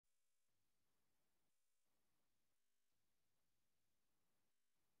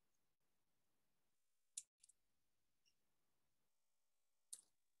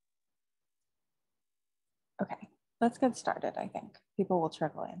Okay, let's get started, I think. People will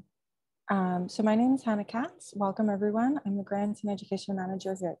trickle in. So my name is Hannah Katz. Welcome, everyone. I'm the Grants and Education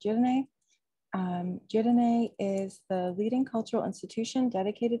Manager here at Dieu Donné. Dieu Donné is the leading cultural institution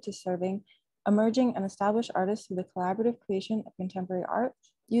dedicated to serving emerging and established artists through the collaborative creation of contemporary art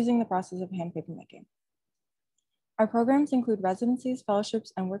using the process of hand paper making. Our programs include residencies,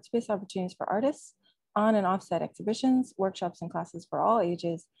 fellowships, and workspace opportunities for artists, on and off-site exhibitions, workshops and classes for all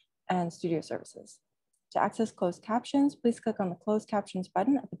ages, and studio services. To access closed captions, please click on the closed captions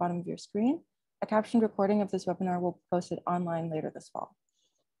button at the bottom of your screen. A captioned recording of this webinar will be posted online later this fall.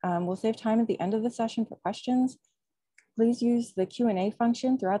 We'll save time at the end of the session for questions. Please use the Q&A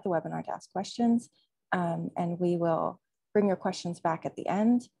function throughout the webinar to ask questions, and we will bring your questions back at the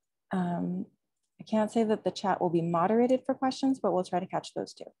end. I can't say that the chat will be moderated for questions, but we'll try to catch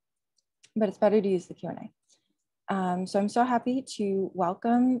those too. But it's better to use the Q&A. So I'm so happy to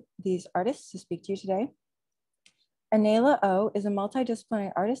welcome these artists to speak to you today. Anela Oh is a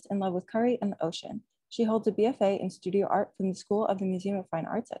multidisciplinary artist in love with curry and the ocean. She holds a BFA in studio art from the School of the Museum of Fine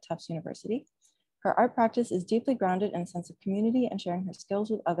Arts at Tufts University. Her art practice is deeply grounded in a sense of community and sharing her skills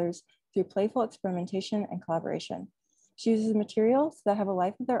with others through playful experimentation and collaboration. She uses materials that have a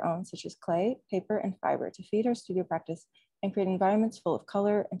life of their own, such as clay, paper, and fiber, to feed her studio practice and create environments full of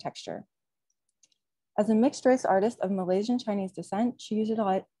color and texture. As a mixed race artist of Malaysian Chinese descent, she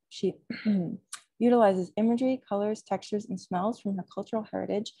utilizes imagery, colors, textures, and smells from her cultural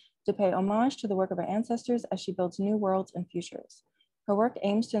heritage to pay homage to the work of her ancestors as she builds new worlds and futures. Her work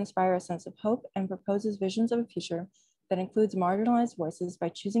aims to inspire a sense of hope and proposes visions of a future that includes marginalized voices by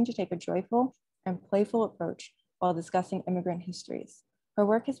choosing to take a joyful and playful approach while discussing immigrant histories. Her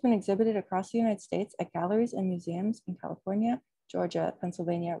work has been exhibited across the United States at galleries and museums in California, Georgia,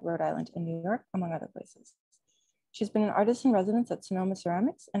 Pennsylvania, Rhode Island, and New York, among other places. She's been an artist in residence at Sonoma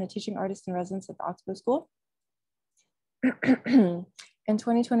Ceramics and a teaching artist in residence at the Oxbow School. In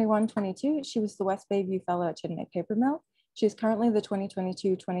 2021-22, she was the West Bayview Fellow at Dieu Donné Paper Mill. She is currently the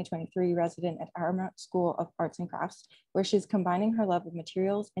 2022-2023 resident at Paramount School of Arts and Crafts, where she's combining her love of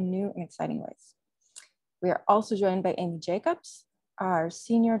materials in new and exciting ways. We are also joined by Amy Jacobs, our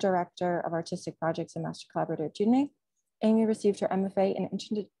Senior Director of Artistic Projects and Master Collaborator at Dieu Donné. Amy received her MFA in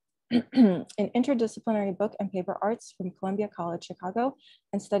Interdisciplinary Book and Paper Arts from Columbia College, Chicago,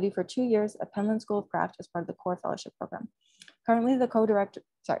 and studied for 2 years at Penland School of Craft as part of the Core Fellowship Program. Currently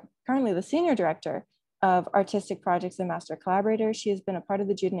the Senior Director of Artistic Projects and Master Collaborator. She has been a part of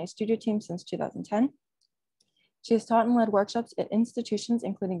the Dieu Donné studio team since 2010. She has taught and led workshops at institutions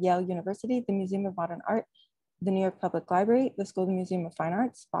including Yale University, the Museum of Modern Art, the New York Public Library, the School of the Museum of Fine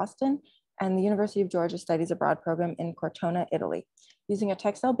Arts, Boston, and the University of Georgia Studies Abroad program in Cortona, Italy. Using a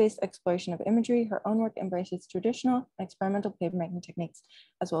textile-based exploration of imagery, her own work embraces traditional and experimental papermaking techniques,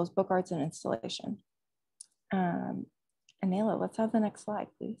 as well as book arts and installation. Anela, let's have the next slide,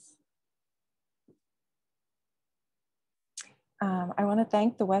 please. I want to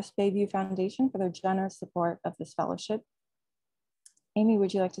thank the West Bayview Foundation for their generous support of this fellowship. Amy,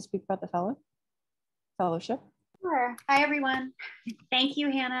 would you like to speak about the fellowship? Sure. Hi, everyone. Thank you,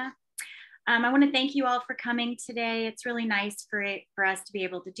 Hannah. I want to thank you all for coming today. It's really nice for us to be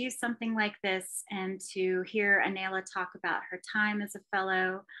able to do something like this and to hear Anela talk about her time as a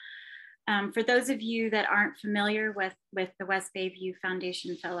fellow. For those of you that aren't familiar with the West Bayview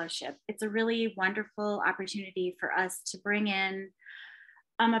Foundation Fellowship, it's a really wonderful opportunity for us to bring in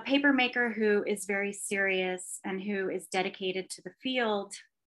a paper maker who is very serious and who is dedicated to the field,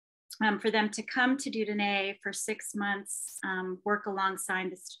 for them to come to Dieu Donné for 6 months, work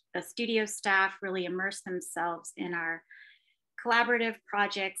alongside the studio staff, really immerse themselves in our collaborative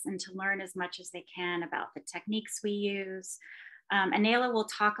projects and to learn as much as they can about the techniques we use. Anela will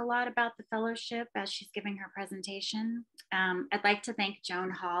talk a lot about the fellowship as she's giving her presentation. I'd like to thank Joan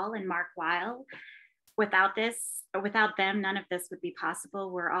Hall and Mark Weil. Without them, none of this would be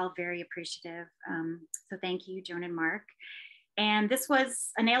possible. We're all very appreciative. So thank you, Joan and Mark. And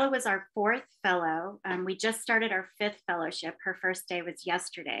Anela was our 4th fellow. We just started our 5th fellowship. Her first day was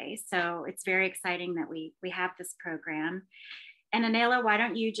yesterday. So it's very exciting that we have this program. And Anela, why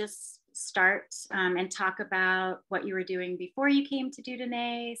don't you just start and talk about what you were doing before you came to Dieu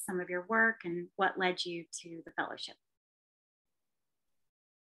Donné, some of your work, and what led you to the fellowship.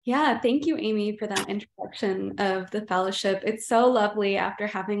 Yeah, thank you, Amy, for that introduction of the fellowship. It's so lovely after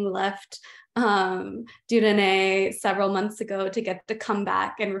having left Dieu Donné several months ago to get to come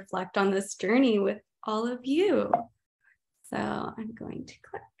back and reflect on this journey with all of you. So I'm going to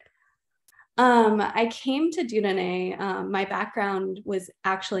click. I came to Dieu Donné. My background was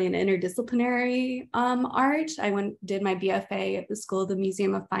actually in interdisciplinary art. I did my BFA at the School of the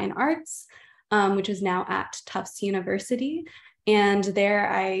Museum of Fine Arts. which is now at Tufts University. And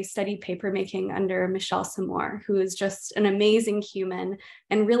there I studied papermaking under Michelle Samore, who is just an amazing human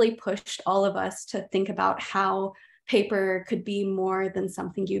and really pushed all of us to think about how paper could be more than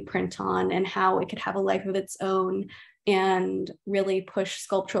something you print on and how it could have a life of its own and really push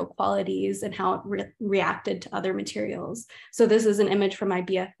sculptural qualities and how it reacted to other materials. So this is an image from my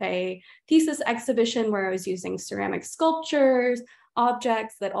BFA thesis exhibition where I was using ceramic sculptures,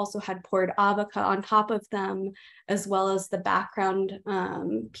 objects that also had poured abaca on top of them, as well as the background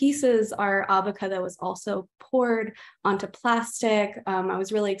pieces are abaca that was also poured onto plastic. I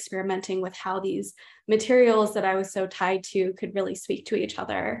was really experimenting with how these materials that I was so tied to could really speak to each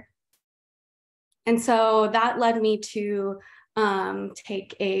other. And so that led me to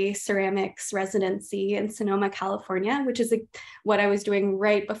take a ceramics residency in Sonoma, California, which is what I was doing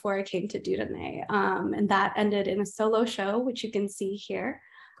right before I came to Dieu Donné. And that ended in a solo show, which you can see here.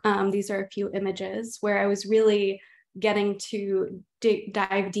 These are a few images where I was really getting to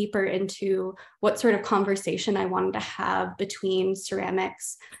dive deeper into what sort of conversation I wanted to have between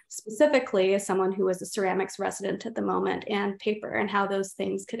ceramics, specifically as someone who was a ceramics resident at the moment, and paper, and how those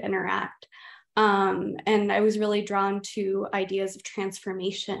things could interact. And I was really drawn to ideas of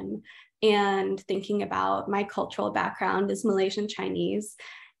transformation and thinking about my cultural background as Malaysian Chinese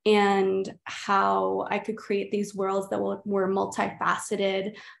and how I could create these worlds that were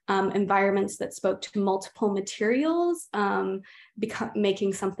multifaceted, environments that spoke to multiple materials,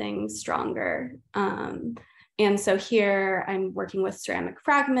 making something stronger. And so here I'm working with ceramic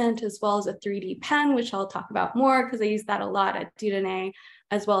fragment as well as a 3D pen, which I'll talk about more because I use that a lot at Dieu Donné,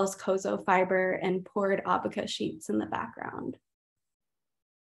 as well as kozo fiber and poured abaca sheets in the background.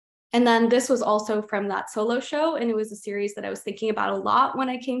 And then this was also from that solo show, and it was a series that I was thinking about a lot when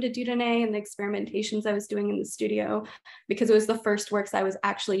I came to Dieu Donné and the experimentations I was doing in the studio, because it was the first works I was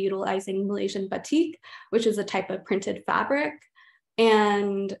actually utilizing Malaysian batik, which is a type of printed fabric,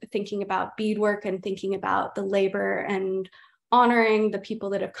 and thinking about beadwork and thinking about the labor and honoring the people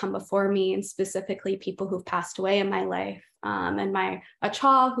that have come before me, and specifically people who've passed away in my life. And my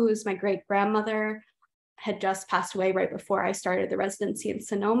Acha, who is my great grandmother, had just passed away right before I started the residency in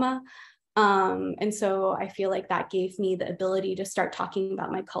Sonoma. And so I feel like that gave me the ability to start talking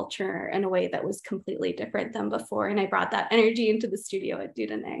about my culture in a way that was completely different than before. And I brought that energy into the studio at Dieu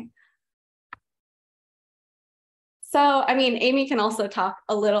Donné. So, I mean, Amy can also talk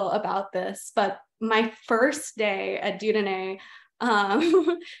a little about this, but my first day at Dieu Donné,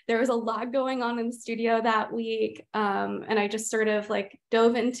 there was a lot going on in the studio that week, and I just sort of like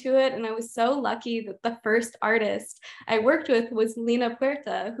dove into it, and I was so lucky that the first artist I worked with was Lina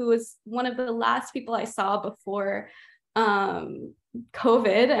Puerta, who was one of the last people I saw before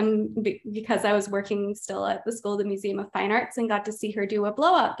COVID, and because I was working still at the School of the Museum of Fine Arts and got to see her do a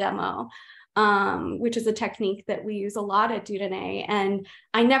blowout demo. Which is a technique that we use a lot at Dieu Donné. And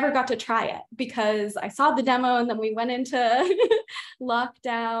I never got to try it because I saw the demo and then we went into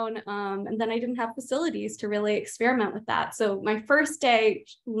lockdown, and then I didn't have facilities to really experiment with that. So my first day,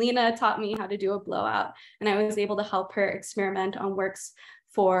 Lina taught me how to do a blowout, and I was able to help her experiment on works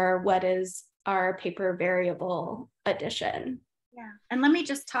for what is our paper variable edition. Yeah, and let me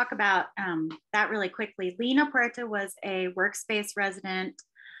just talk about that really quickly. Lina Puerta was a workspace resident,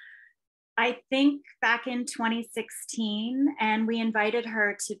 I think back in 2016, and we invited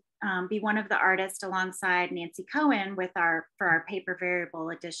her to be one of the artists alongside Nancy Cohen for our paper variable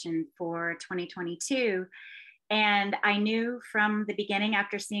edition for 2022. And I knew from the beginning,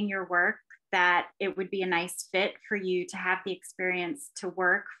 after seeing your work, that it would be a nice fit for you to have the experience to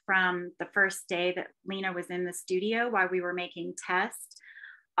work from the first day that Lina was in the studio while we were making tests,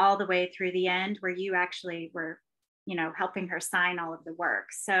 all the way through the end where you actually were, helping her sign all of the work.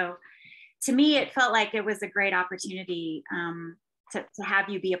 So to me, it felt like it was a great opportunity to have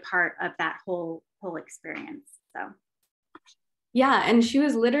you be a part of that whole experience. So, yeah, and she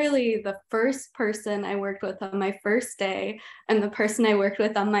was literally the first person I worked with on my first day and the person I worked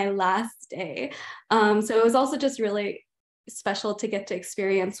with on my last day. So it was also just really special to get to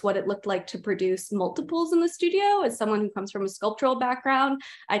experience what it looked like to produce multiples in the studio. As someone who comes from a sculptural background,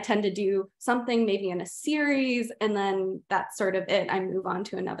 I tend to do something maybe in a series, and then that's sort of it. I move on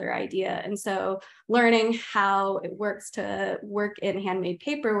to another idea. And so learning how it works to work in handmade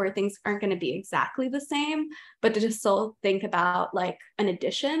paper where things aren't going to be exactly the same, but to just still think about like an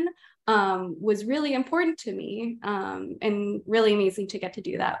addition was really important to me, and really amazing to get to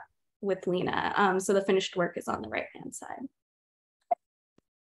do that with Lina. So the finished work is on the right-hand side.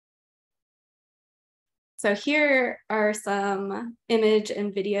 So here are some image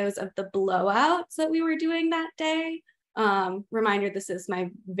and videos of the blowouts that we were doing that day. Reminder, this is my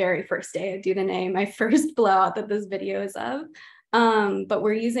very first day at Dieu Donné, my first blowout that this video is of. But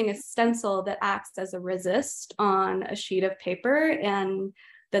we're using a stencil that acts as a resist on a sheet of paper, and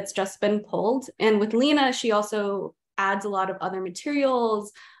that's just been pulled. And with Lena, she also adds a lot of other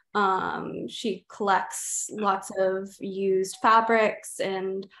materials. She collects lots of used fabrics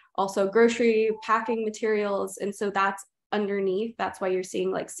and also grocery packing materials. And so that's underneath. That's why you're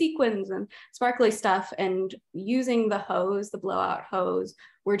seeing like sequins and sparkly stuff. And using the hose, the blowout hose,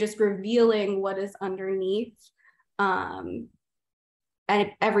 we're just revealing what is underneath, and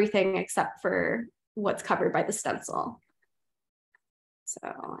everything except for what's covered by the stencil. So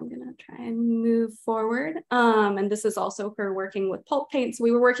I'm gonna try and move forward. And this is also her working with pulp paint. So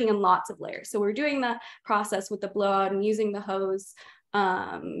we were working in lots of layers. So we're doing that process with the blowout and using the hose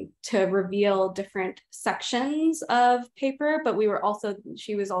to reveal different sections of paper, but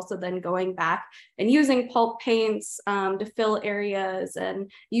she was also then going back and using pulp paints to fill areas and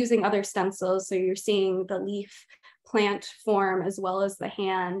using other stencils. So you're seeing the leaf plant form as well as the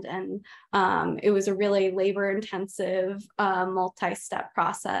hand. And it was a really labor-intensive, multi-step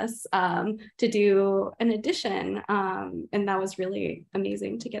process to do an edition. And that was really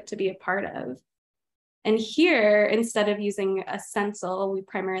amazing to get to be a part of. And here, instead of using a stencil, we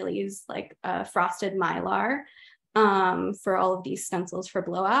primarily use like a frosted mylar for all of these stencils for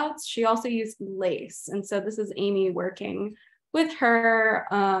blowouts. She also used lace. And so this is Amy working with her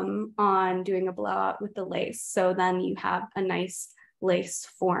on doing a blowout with the lace. So then you have a nice lace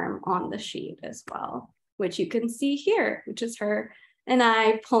form on the sheet as well, which you can see here, which is her and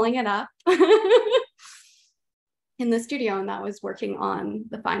I pulling it up in the studio, and that was working on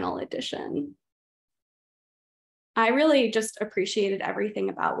the final edition. I really just appreciated everything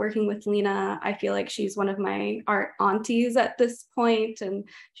about working with Lena. I feel like she's one of my art aunties at this point, and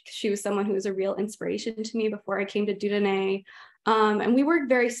she was someone who was a real inspiration to me before I came to Dieu Donné. And we work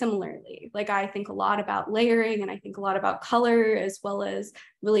very similarly. Like, I think a lot about layering, and I think a lot about color, as well as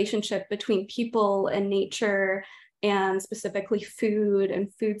relationship between people and nature, and specifically food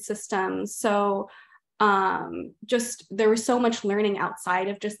and food systems. So just there was so much learning outside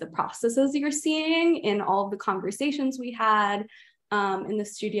of just the processes you're seeing in all of the conversations we had in the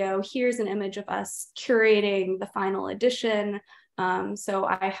studio. Here's an image of us curating the final edition. So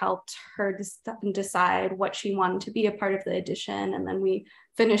I helped her decide what she wanted to be a part of the edition. And then we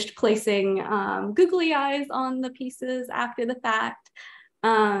finished placing googly eyes on the pieces after the fact.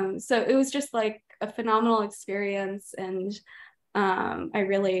 So it was just like a phenomenal experience. And I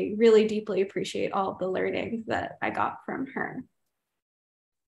really, really deeply appreciate all of the learning that I got from her.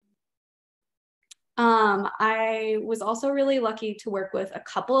 I was also really lucky to work with a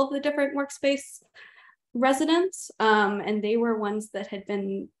couple of the different workspace residents, and they were ones that had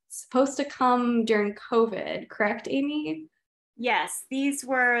been supposed to come during COVID, correct, Amy? Yes, these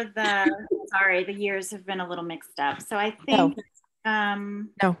were the, sorry, the years have been a little mixed up. So I think,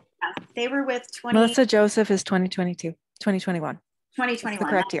 no. They were with Melissa Joseph is 2022, 2021. 2021. That's the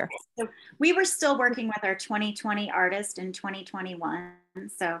correct year. So we were still working with our 2020 artist in 2021.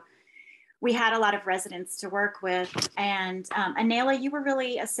 So we had a lot of residents to work with. And Anela, you were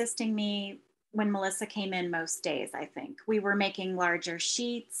really assisting me when Melissa came in most days, I think. We were making larger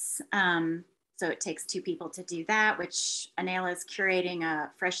sheets. So it takes two people to do that, which Anela is curating a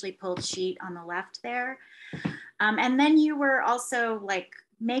freshly pulled sheet on the left there. And then you were also like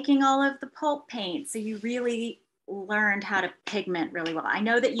making all of the pulp paint. So you really learned how to pigment really well. I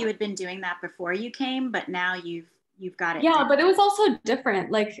know that you had been doing that before you came, but now you've got it. Yeah, but it was also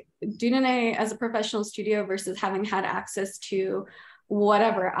different. Like Dieu Donné as a professional studio versus having had access to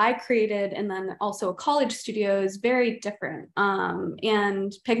whatever I created, and then also a college studio, is very different.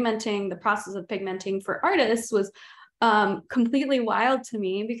 And pigmenting, the process of pigmenting for artists was completely wild to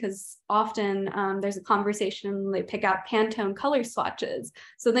me, because often there's a conversation and they pick out Pantone color swatches.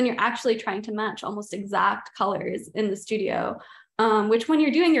 So then you're actually trying to match almost exact colors in the studio, which when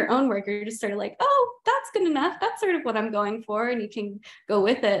you're doing your own work, you're just sort of like, oh, that's good enough. That's sort of what I'm going for. And you can go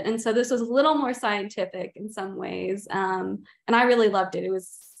with it. And so this was a little more scientific in some ways. And I really loved it. It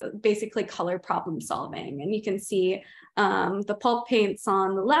was basically color problem solving. And you can see the pulp paints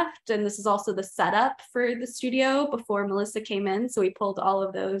on the left. And this is also the setup for the studio before Melissa came in. So we pulled all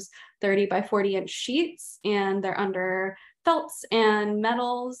of those 30 by 40 inch sheets, and they're under felts and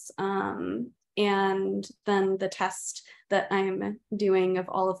metals. And then the test that I'm doing of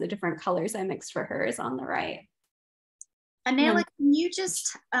all of the different colors I mixed for her is on the right. Anela, can you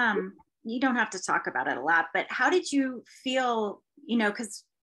just, you don't have to talk about it a lot, but how did you feel, because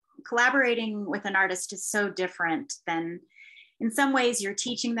collaborating with an artist is so different than, in some ways you're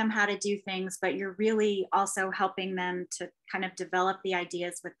teaching them how to do things, but you're really also helping them to kind of develop the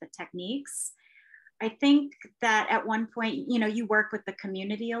ideas with the techniques. I think that at one point, you know, you work with the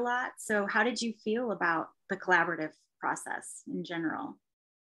community a lot. So how did you feel about the collaborative process in general?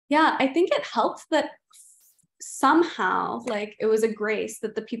 Yeah, I think it helped that somehow, like, it was a grace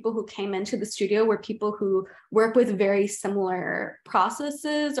that the people who came into the studio were people who work with very similar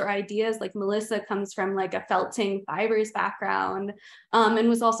processes or ideas. Like Melissa comes from like a felting fibers background, and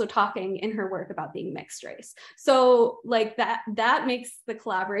was also talking in her work about being mixed race. So like that makes the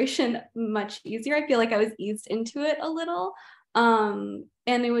collaboration much easier. I feel like I was eased into it a little. And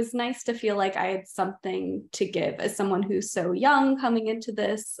it was nice to feel like I had something to give as someone who's so young coming into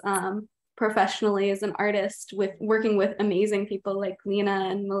this professionally as an artist, with working with amazing people like Lena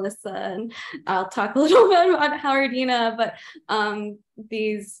and Melissa, and I'll talk a little bit about Howardina, but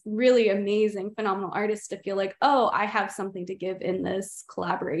these really amazing, phenomenal artists, to feel like, oh, I have something to give in this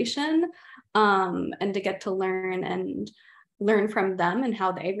collaboration, and to get to learn from them and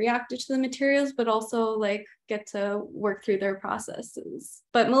how they reacted to the materials, but also like get to work through their processes.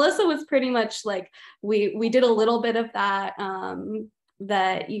 But Melissa was pretty much like, we did a little bit of that,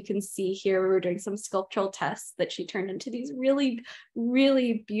 that you can see here. We were doing some sculptural tests that she turned into these really,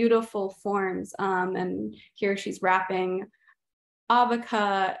 really beautiful forms. And here she's wrapping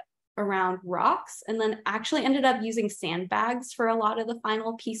abaca around rocks, and then actually ended up using sandbags for a lot of the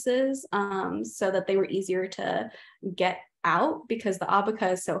final pieces, so that they were easier to get out, because the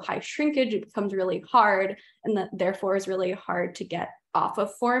abaca is so high shrinkage, it becomes really hard, and that therefore is really hard to get off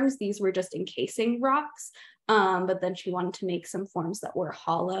of forms. These were just encasing rocks. But then she wanted to make some forms that were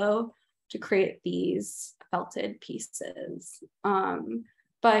hollow to create these felted pieces.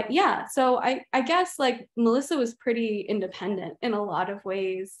 But yeah, so I guess like Melissa was pretty independent in a lot of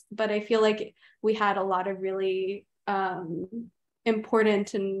ways, but I feel like we had a lot of really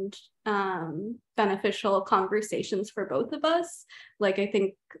important and beneficial conversations for both of us. Like, I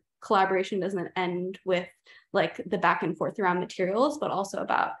think collaboration doesn't end with like the back and forth around materials, but also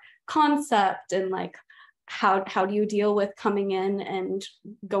about concept and like, how do you deal with coming in and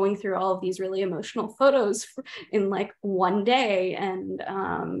going through all of these really emotional photos in like one day, and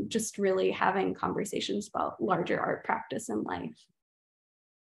just really having conversations about larger art practice and life.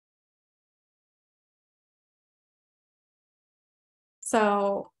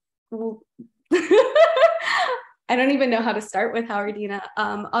 So I don't even know how to start with Howardina,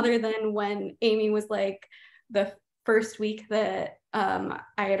 other than when Amy was like, the first week that I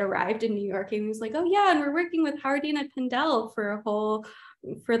had arrived in New York, Amy was like, oh yeah, and we're working with Howardina Pendel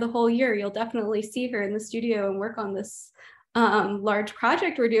for the whole year. You'll definitely see her in the studio and work on this large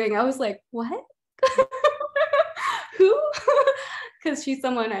project we're doing. I was like, what? Who? Because she's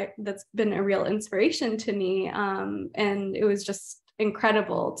someone that's been a real inspiration to me, and it was just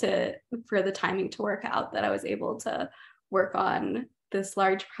incredible for the timing to work out that I was able to work on this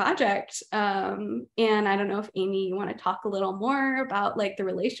large project. And I don't know if Amy, you want to talk a little more about like the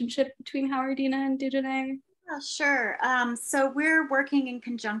relationship between Howardina and Dieu Donné? Yeah, sure. So we're working in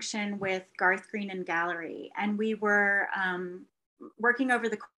conjunction with Garth Green and Gallery, and we were working over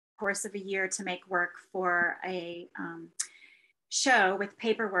the course of a year to make work for a show with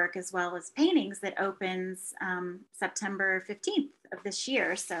paperwork as well as paintings that opens September 15th of this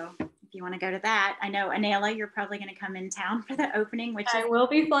year. So if you want to go to that, I know Anela, you're probably going to come in town for the opening, which I will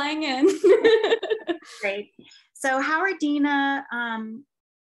be flying in. Great. So Howardina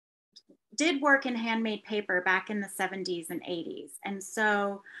did work in handmade paper back in the 70s and 80s. And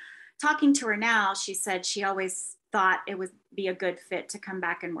so talking to her now, she said she always thought it would be a good fit to come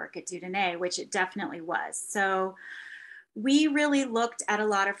back and work at Dieu Donné, which it definitely was. So we really looked at a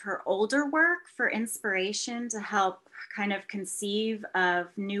lot of her older work for inspiration to help kind of conceive of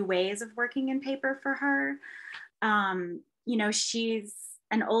new ways of working in paper for her. You know, she's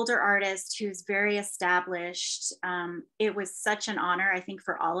an older artist who's very established. It was such an honor, I think,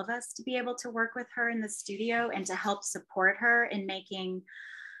 for all of us to be able to work with her in the studio and to help support her in making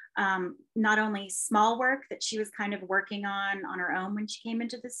not only small work that she was kind of working on her own when she came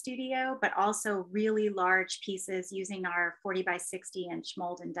into the studio, but also really large pieces using our 40 by 60 inch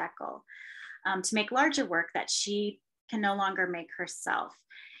mold and decal to make larger work that she can no longer make herself.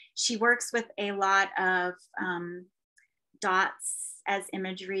 She works with a lot of dots as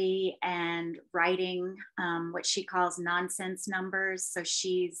imagery and writing, what she calls nonsense numbers. So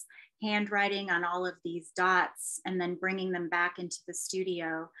she's handwriting on all of these dots and then bringing them back into the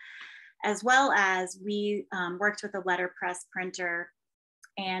studio, as well as we worked with a letterpress printer,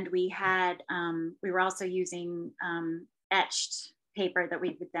 and we were also using etched paper that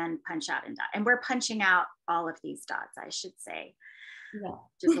we would then punch out and dot. And we're punching out all of these dots, I should say. Yeah.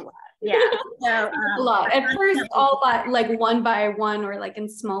 Which is a lot. Yeah. So, a lot. At first, all like one by one or like in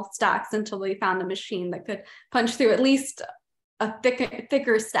small stacks until we found a machine that could punch through at least a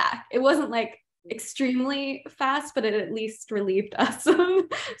thicker stack. It wasn't like extremely fast, but it at least relieved us of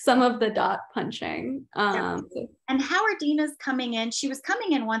some of the dot punching. And Howardina's coming in. She was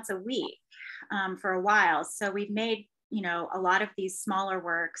coming in once a week for a while. So we've made, you know, a lot of these smaller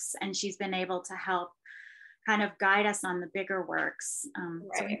works, and she's been able to help kind of guide us on the bigger works.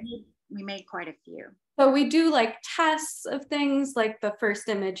 So we made quite a few. So we do like tests of things like the first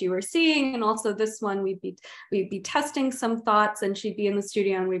image you were seeing, and also this one we'd be testing some thoughts, and she'd be in the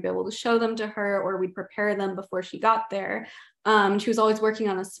studio and we'd be able to show them to her, or we'd prepare them before she got there. She was always working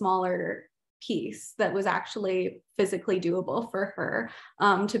on a smaller piece that was actually physically doable for her,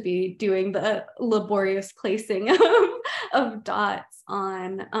 to be doing the laborious placing of dots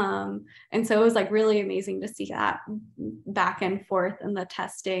on. And so it was like really amazing to see that back and forth and the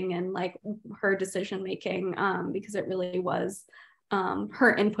testing and like her decision making, because it really was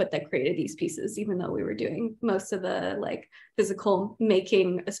her input that created these pieces, even though we were doing most of the like physical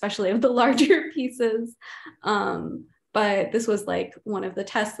making, especially of the larger pieces. But this was like one of the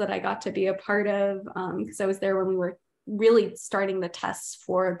tests that I got to be a part of, because I was there when we were really starting the tests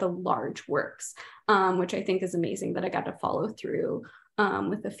for the large works, which I think is amazing that I got to follow through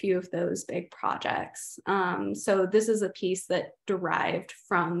with a few of those big projects. So this is a piece that derived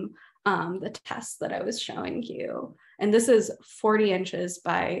from the tests that I was showing you. And this is 40 inches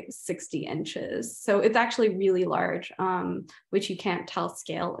by 60 inches. So it's actually really large, which you can't tell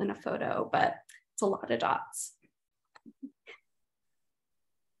scale in a photo, but it's a lot of dots.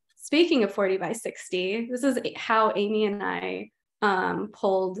 Speaking of 40 by 60, this is how Amy and I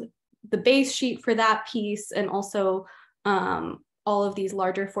pulled the base sheet for that piece, and also all of these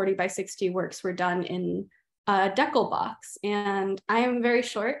larger 40 by 60 works were done in a decal box. And I am very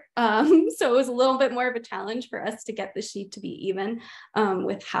short, so it was a little bit more of a challenge for us to get the sheet to be even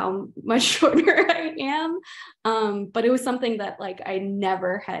with how much shorter I am. But it was something that like I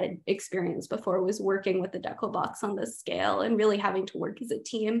never had experienced before, was working with the decal box on this scale and really having to work as a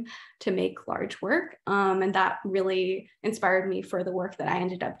team to make large work. And that really inspired me for the work that I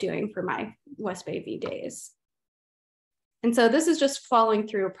ended up doing for my West Bay V days. And so this is just following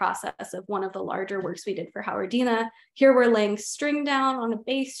through a process of one of the larger works we did for Howardina. Here we're laying string down on a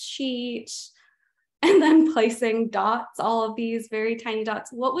base sheet and then placing dots, all of these very tiny dots.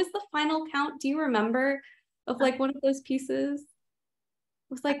 What was the final count? Do you remember of like one of those pieces?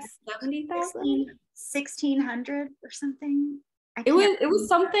 It was like 70,000? 1,600 or something. It was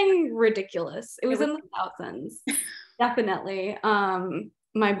something ridiculous. It was in the thousands, definitely.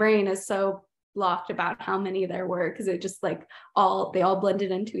 My brain is so blocked about how many there were, because it just like they all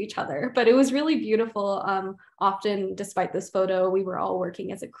blended into each other. But it was really beautiful. Often, despite this photo, we were all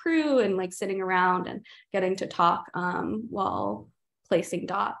working as a crew and like sitting around and getting to talk while placing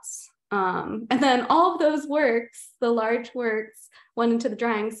dots. And then all of those works, the large works, went into the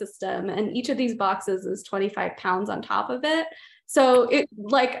drying system, and each of these boxes is 25 pounds on top of it. So it,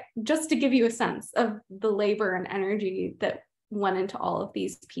 like, just to give you a sense of the labor and energy that went into all of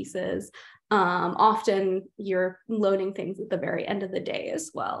these pieces. Often you're loading things at the very end of the day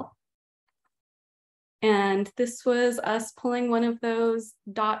as well. And this was us pulling one of those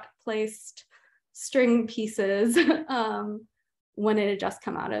dot placed string pieces when it had just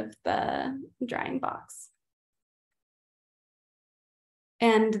come out of the drying box.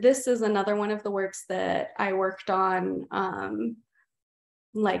 And this is another one of the works that I worked on,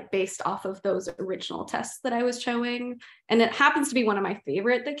 like based off of those original tests that I was showing. And it happens to be one of my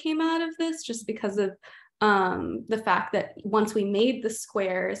favorite that came out of this, just because of the fact that once we made the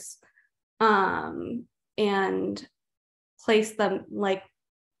squares and placed them, like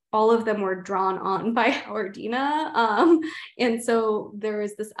all of them were drawn on by Howardina. And so there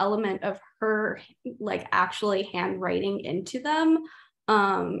was this element of her like actually handwriting into them.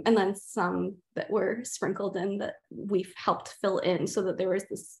 And then some that were sprinkled in that we've helped fill in, so that there was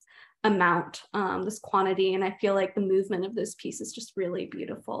this amount, this quantity. And I feel like the movement of this piece is just really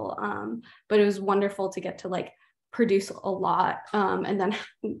beautiful. But it was wonderful to get to like produce a lot and then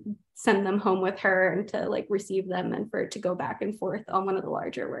send them home with her and to like receive them, and for it to go back and forth on one of the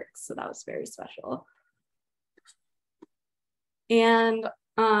larger works. So that was very special. And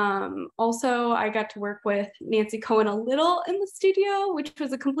also I got to work with Nancy Cohen a little in the studio, which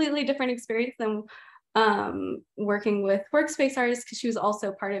was a completely different experience than working with workspace artists, because she was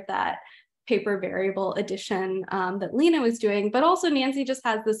also part of that paper variable edition that Lena was doing. But also Nancy just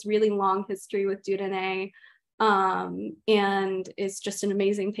has this really long history with Dieu Donné, and is just an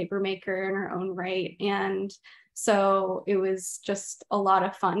amazing paper maker in her own right. And so it was just a lot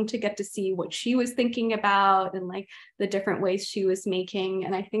of fun to get to see what she was thinking about and like the different ways she was making.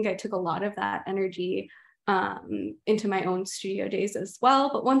 And I think I took a lot of that energy into my own studio days as well.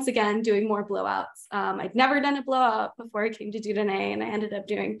 But once again, doing more blowouts. I'd never done a blowout before I came to Dieu Donné, and I ended up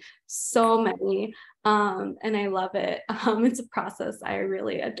doing so many, and I love it. It's a process I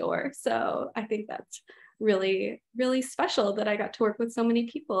really adore. So I think that's really, really special that I got to work with so many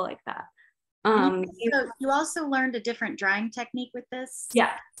people like that. So you also learned a different drying technique with this?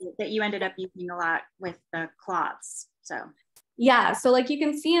 Yeah. That you ended up using a lot with the cloths. So yeah, so like you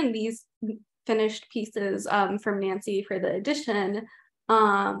can see in these finished pieces from Nancy for the edition,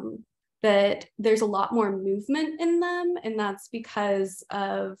 that there's a lot more movement in them, and that's because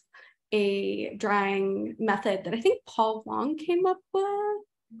of a drying method that I think Paul Wong came up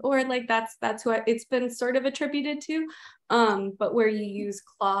with, or like that's what it's been sort of attributed to, but where you use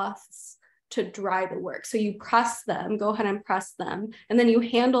cloths to dry the work. So you press them, go ahead and press them, and then you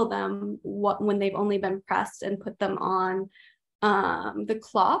handle them when they've only been pressed and put them on the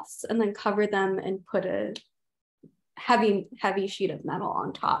cloths, and then cover them and put a heavy sheet of metal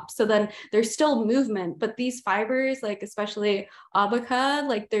on top. So then there's still movement, but these fibers, like especially abaca,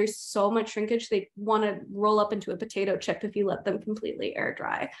 like there's so much shrinkage, they want to roll up into a potato chip if you let them completely air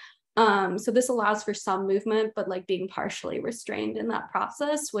dry. So this allows for some movement, but like being partially restrained in that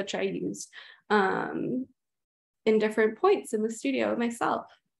process, which I used in different points in the studio myself.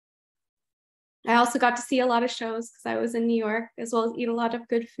 I also got to see a lot of shows because I was in New York, as well as eat a lot of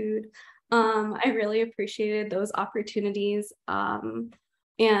good food. I really appreciated those opportunities.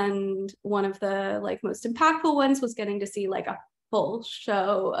 And one of the like most impactful ones was getting to see like a full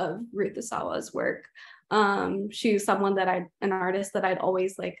show of Ruth Asawa's work. She's someone that an artist that I'd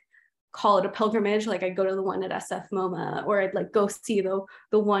always like call it a pilgrimage. Like I'd go to the one at SF MoMA, or I'd like go see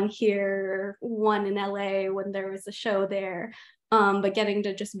the one here, one in LA when there was a show there. But getting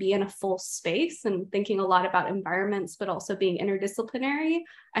to just be in a full space and thinking a lot about environments, but also being interdisciplinary.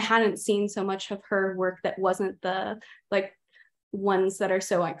 I hadn't seen so much of her work that wasn't the like ones that are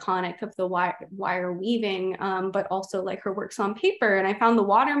so iconic of the wire weaving, but also like her works on paper. And I found the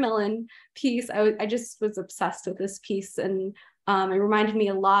watermelon piece. I just was obsessed with this piece, and it reminded me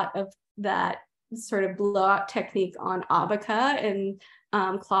a lot of that sort of blowout technique on abaca and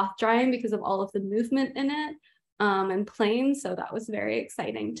cloth drying because of all of the movement in it. And plain, so that was very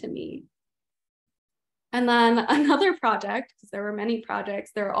exciting to me. And then another project, because there were many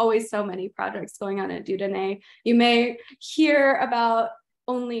projects, there are always so many projects going on at Dieu Donné. You may hear about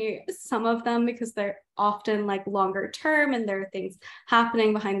only some of them because they're often like longer term and there are things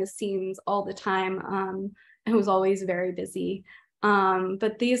happening behind the scenes all the time. It was always very busy.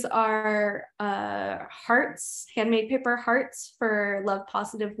 But these are hearts, handmade paper hearts for Love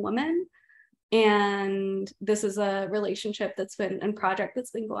Positive Women. And this is a relationship that's been and project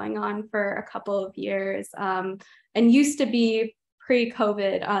that's been going on for a couple of years, and used to be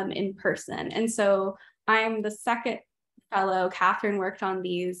pre-COVID in person. And so I'm the second fellow. Catherine worked on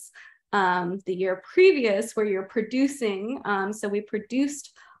these the year previous, where you're producing. So we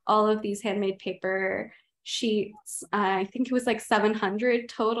produced all of these handmade paper sheets. I think it was like 700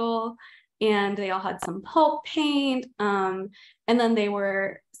 total, and they all had some pulp paint. And then they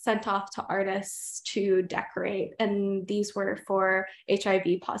were sent off to artists to decorate. And these were for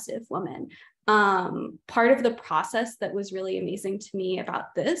HIV positive women. Part of the process that was really amazing to me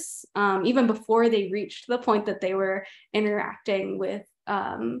about this, even before they reached the point that they were interacting with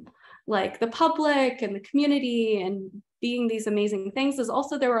like the public and the community and being these amazing things, is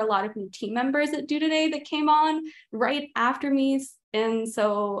also there were a lot of new team members at Dieu Donné that came on right after me. And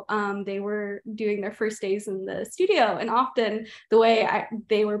so they were doing their first days in the studio, and often the way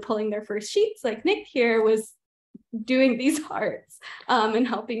they were pulling their first sheets, like Nick here, was doing these hearts and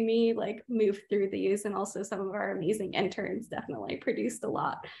helping me like move through these. And also some of our amazing interns definitely produced a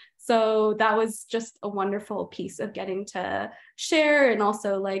lot. So that was just a wonderful piece of getting to share, and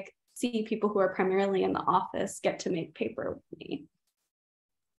also like see people who are primarily in the office get to make paper with me.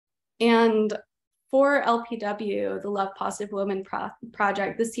 And for LPW, the Love Positive Women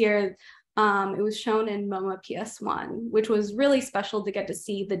project this year, it was shown in MoMA PS1, which was really special to get to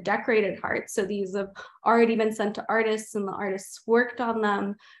see the decorated hearts. So these have already been sent to artists, and the artists worked on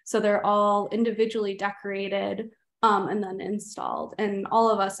them. So they're all individually decorated and then installed. And all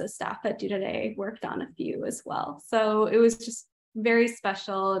of us as staff at Dieu Donné worked on a few as well. So it was just very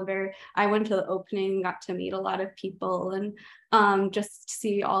special and I went to the opening, got to meet a lot of people, and just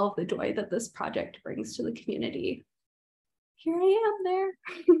see all of the joy that this project brings to the community. here I am there.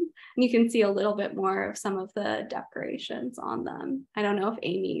 And you can see a little bit more of some of the decorations on them. I don't know if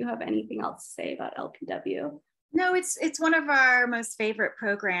Amy, you have anything else to say about LPW? No, it's one of our most favorite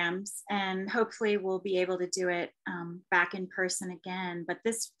programs, and hopefully we'll be able to do it back in person again. But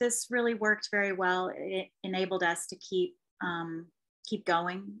this really worked very well. It enabled us to keep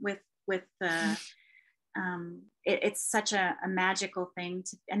going with the. It's such a magical thing,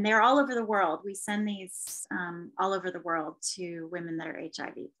 and they're all over the world. We send these all over the world to women that are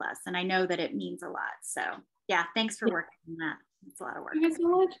HIV plus, and I know that it means a lot. So yeah, thanks for working on that. It's a lot of work. It was so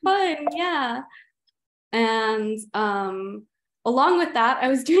much fun, yeah. And along with that, I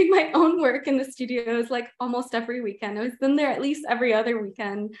was doing my own work in the studios like almost every weekend. I was in there at least every other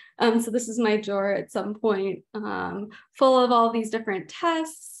weekend. So this is my drawer at some point, full of all these different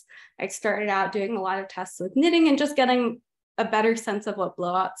tests. I started out doing a lot of tests with knitting and just getting a better sense of what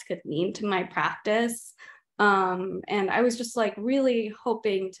blowouts could mean to my practice. And I was just like really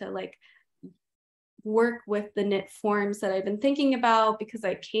hoping to like work with the knit forms that I've been thinking about, because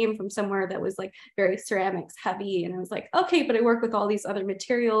I came from somewhere that was like very ceramics heavy, and I was like, okay, but I work with all these other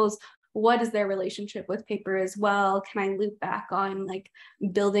materials. What is their relationship with paper as well? Can I loop back on like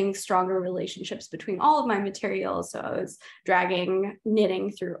building stronger relationships between all of my materials? So I was dragging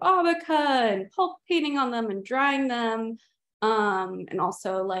knitting through abaca and pulp painting on them and drying them, and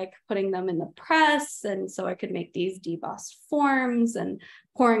also like putting them in the press, and so I could make these debossed forms and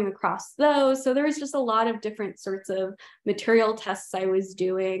pouring across those. So there was just a lot of different sorts of material tests I was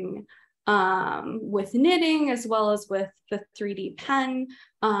doing with knitting as well as with the 3D pen.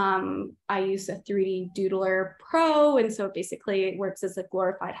 I use a 3D Doodler Pro, and so basically it works as a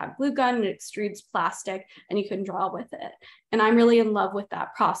glorified hot glue gun. It extrudes plastic and you can draw with it. And I'm really in love with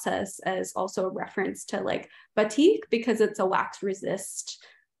that process as also a reference to like batik, because it's a wax resist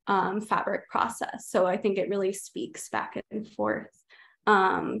fabric process. So I think it really speaks back and forth.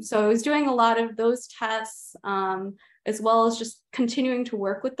 So I was doing a lot of those tests, as well as just continuing to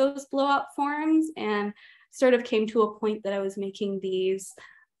work with those blowout forms, and sort of came to a point that I was making these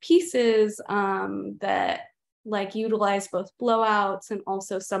pieces that like utilize both blowouts and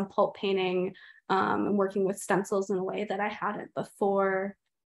also some pulp painting, and working with stencils in a way that I hadn't before.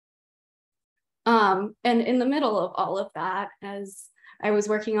 And in the middle of all of that, as I was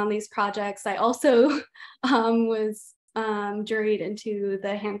working on these projects, I also was juried into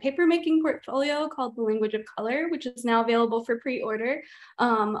the hand paper making portfolio called The Language of Color, which is now available for pre-order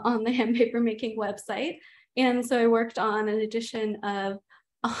on the hand paper making website. And so I worked on an edition of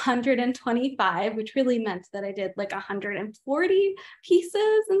 125, which really meant that I did like 140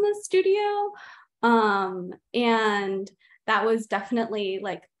 pieces in the studio. And that was definitely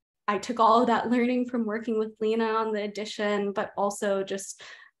like, I took all of that learning from working with Lena on the edition, but also just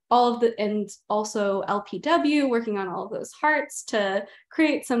all of the, and also LPW, working on all of those hearts to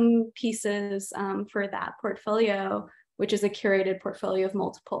create some pieces for that portfolio, which is a curated portfolio of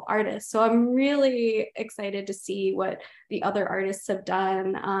multiple artists. So I'm really excited to see what the other artists have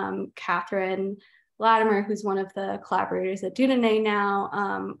done. Catherine Latimer, who's one of the collaborators at Dieu Donné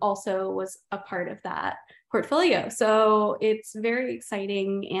now, also was a part of that portfolio. So it's very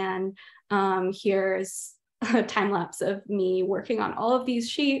exciting. And here's a time lapse of me working on all of these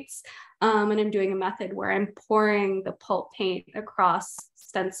sheets. And I'm doing a method where I'm pouring the pulp paint across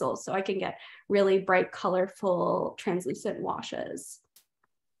stencils so I can get really bright, colorful, translucent washes.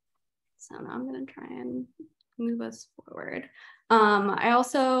 So now I'm going to try and move us forward. I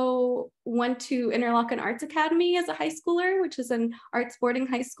also went to Interlochen Arts Academy as a high schooler, which is an arts boarding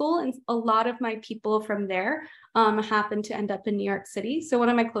high school. And a lot of my people from there happened to end up in New York City. So one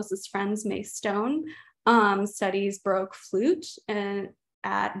of my closest friends, May Stone, studies Baroque flute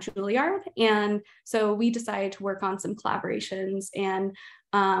at Juilliard. And so we decided to work on some collaborations, and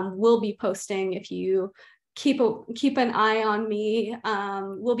we'll be posting, if you keep an eye on me,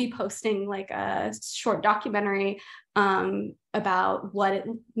 we'll be posting like a short documentary about what it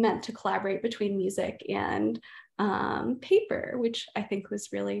meant to collaborate between music and paper, which I think was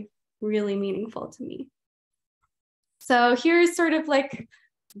really, really meaningful to me. So here's sort of like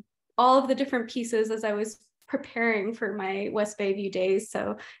all of the different pieces as I was preparing for my West Bayview days.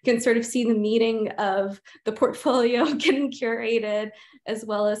 So you can sort of see the meeting of the portfolio getting curated, as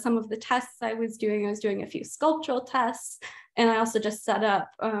well as some of the tests I was doing. I was doing a few sculptural tests, and I also just set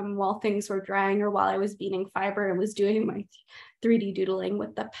up while things were drying or while I was beating fiber and was doing my 3D doodling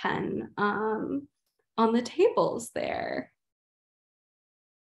with the pen on the tables there.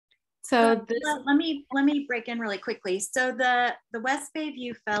 So this, let me break in really quickly. So the West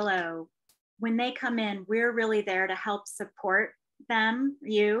Bayview Fellow, when they come in, we're really there to help support them,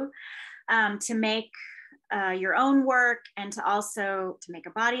 to make your own work and to make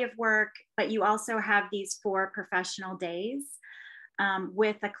a body of work, but you also have these 4 professional days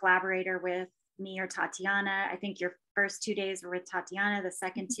with a collaborator with me or Tatiana. I think your first 2 days were with Tatiana, the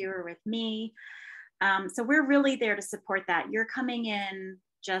second 2 are with me. So we're really there to support that. You're coming in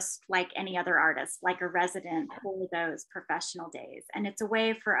just like any other artist, like a resident for those professional days. And it's a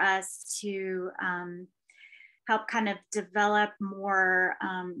way for us to help kind of develop more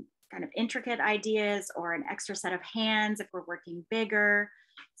kind of intricate ideas or an extra set of hands if we're working bigger.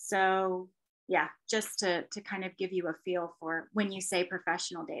 So yeah, just to kind of give you a feel for when you say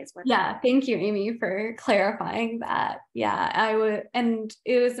professional days. Yeah, thank you, Amy, for clarifying that. Yeah, and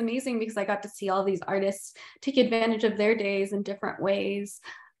it was amazing because I got to see all these artists take advantage of their days in different ways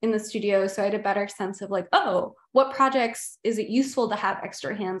in the studio. So I had a better sense of like, oh, what projects is it useful to have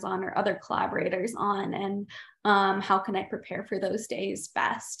extra hands on or other collaborators on, and how can I prepare for those days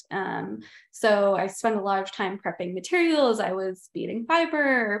best? So I spent a lot of time prepping materials. I was beading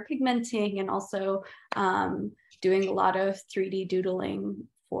fiber, pigmenting, and also doing a lot of 3D doodling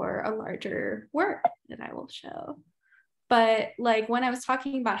for a larger work that I will show. But like when I was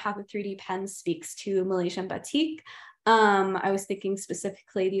talking about how the 3D pen speaks to Malaysian batik, I was thinking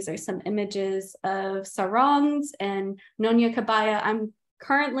specifically, these are some images of sarongs and Nonya Kabaya. I'm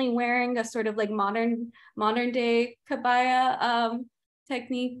currently wearing a sort of like modern day Kabaya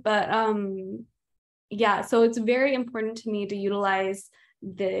technique, but yeah, so it's very important to me to utilize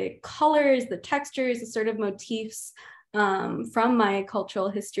the colors, the textures, the sort of motifs from my cultural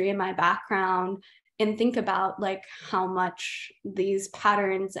history and my background, and think about like how much these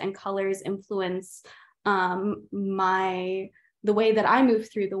patterns and colors influence the way that I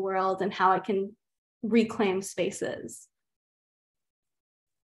move through the world and how I can reclaim spaces.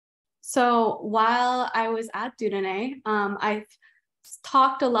 So while I was at Dieu Donné, I've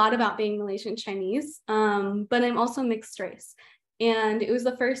talked a lot about being Malaysian Chinese, but I'm also mixed race. And it was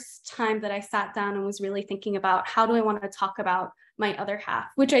the first time that I sat down and was really thinking about how do I want to talk about my other half,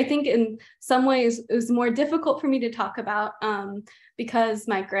 which I think in some ways is more difficult for me to talk about because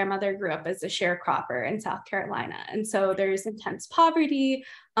my grandmother grew up as a sharecropper in South Carolina. And so there's intense poverty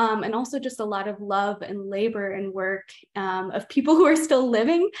and also just a lot of love and labor and work of people who are still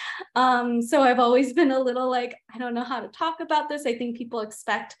living. So I've always been a little like, I don't know how to talk about this. I think people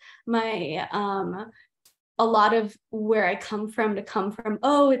expect my a lot of where I come from to come from,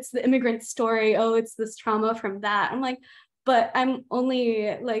 oh, it's the immigrant story, oh, it's this trauma from that. I'm like, but I'm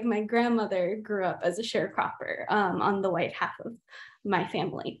only like, my grandmother grew up as a sharecropper on the white half of my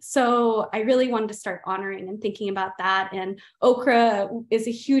family. So I really wanted to start honoring and thinking about that. And okra is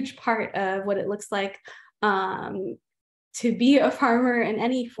a huge part of what it looks like to be a farmer in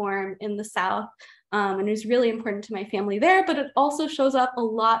any form in the South. And it was really important to my family there, but it also shows up a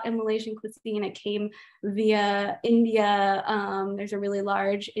lot in Malaysian cuisine. It came via India. There's a really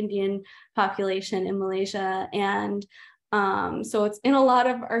large Indian population in Malaysia. And so it's in a lot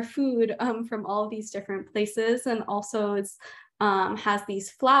of our food from all these different places. And also it's has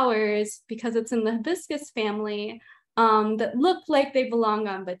these flowers because it's in the hibiscus family that look like they belong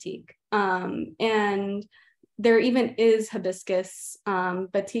on batik. And there even is hibiscus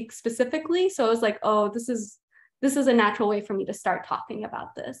batik specifically. So I was like, oh, this is a natural way for me to start talking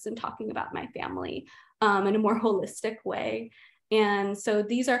about this and talking about my family in a more holistic way. And so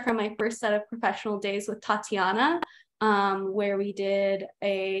these are from my first set of professional days with Tatiana, where we did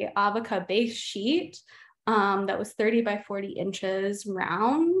a Avoca base sheet that was 30 by 40 inches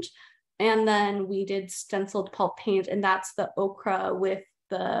round. And then we did stenciled pulp paint, and that's the okra with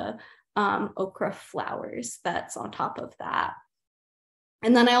the okra flowers that's on top of that.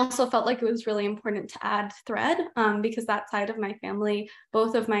 And then I also felt like it was really important to add thread because that side of my family,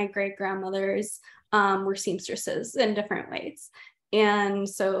 both of my great grandmothers were seamstresses in different ways. And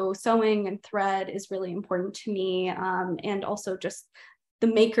so sewing and thread is really important to me, and also just the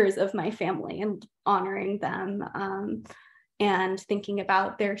makers of my family and honoring them and thinking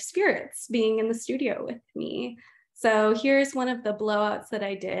about their spirits being in the studio with me. So here's one of the blowouts that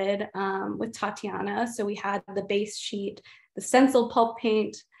I did with Tatiana. So we had the base sheet, the stencil pulp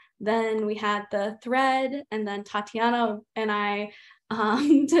paint, then we had the thread, and then Tatiana and I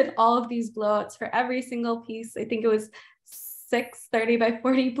did all of these blowouts for every single piece. I think it was 6 30 by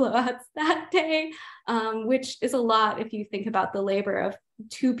 40 blowouts that day, which is a lot if you think about the labor of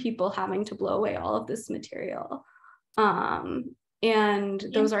 2 people having to blow away all of this material. And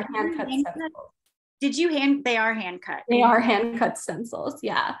those are hand cut stencils. They are hand cut. They are hand cut stencils.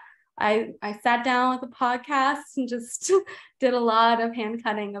 Yeah. I sat down with a podcast and just did a lot of hand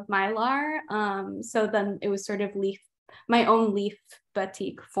cutting of mylar. So then it was sort of my own leaf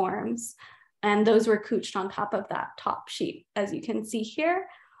batik forms. And those were couched on top of that top sheet, as you can see here.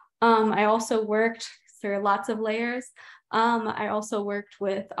 I also worked through lots of layers. I also worked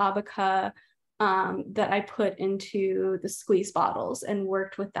with abaca that I put into the squeeze bottles and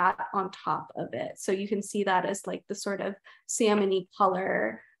worked with that on top of it. So you can see that as like the sort of salmon-y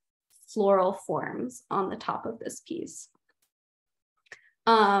color floral forms on the top of this piece.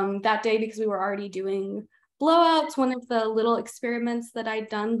 That day, because we were already doing blowouts, one of the little experiments that I'd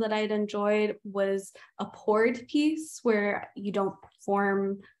done that I'd enjoyed was a poured piece where you don't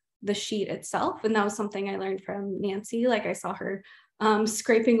form the sheet itself. And that was something I learned from Nancy. Like I saw her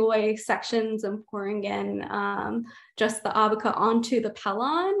scraping away sections and pouring in just the abaca onto the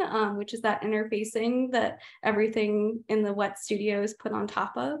pellon, which is that interfacing that everything in the wet studio is put on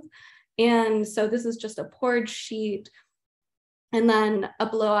top of. And so this is just a poured sheet and then a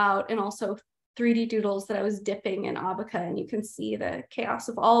blowout and also 3D doodles that I was dipping in abaca, and you can see the chaos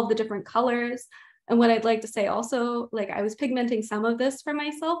of all of the different colors. And what I'd like to say also, like I was pigmenting some of this for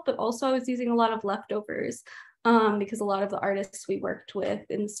myself, but also I was using a lot of leftovers because a lot of the artists we worked with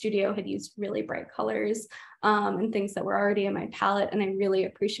in the studio had used really bright colors and things that were already in my palette, and I really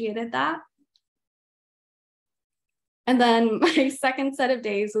appreciated that. And then my second set of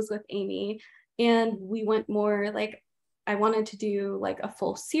days was with Amy, and we went more like, I wanted to do like a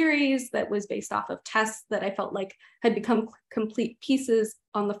full series that was based off of tests that I felt like had become complete pieces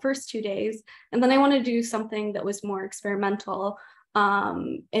on the first 2 days. And then I wanted to do something that was more experimental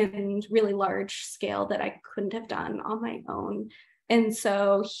and really large scale that I couldn't have done on my own. And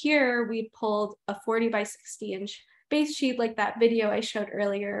so here we pulled a 40 by 60 inch base sheet, like that video I showed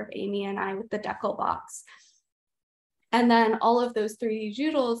earlier of Amy and I with the decal box. And then all of those 3D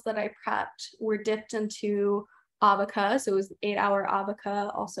doodles that I prepped were dipped into abaca, so it was 8-hour abaca,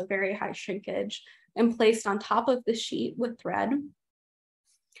 also very high shrinkage, and placed on top of the sheet with thread.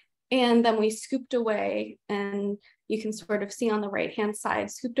 And then we scooped away, and you can sort of see on the right-hand side,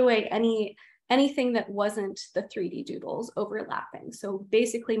 scooped away anything that wasn't the 3D doodles overlapping. So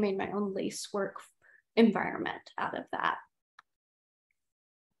basically made my own lace work environment out of that.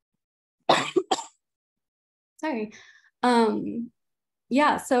 Sorry.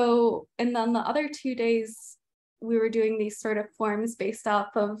 Yeah, so, and then the other 2 days, we were doing these sort of forms based off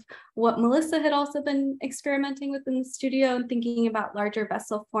of what Melissa had also been experimenting with in the studio and thinking about larger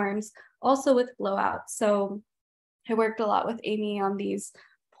vessel forms, also with blowouts. So I worked a lot with Amy on these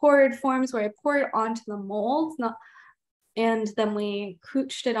poured forms where I poured onto the molds, and then we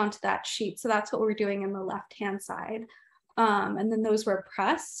couched it onto that sheet. So that's what we're doing in the left-hand side. And then those were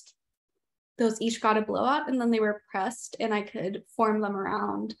pressed. Those each got a blowout, and then they were pressed, and I could form them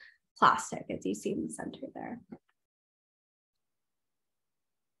around plastic, as you see in the center there.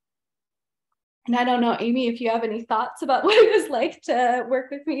 And I don't know, Amy, if you have any thoughts about what it was like to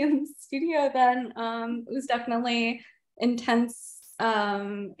work with me in the studio then. It was definitely intense,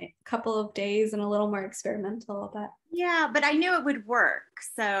 couple of days and a little more experimental. But yeah, but I knew it would work,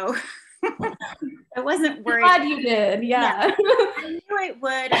 so I wasn't worried. Glad you did, yeah. I knew it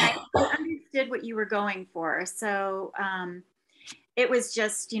would, and I understood what you were going for. So it was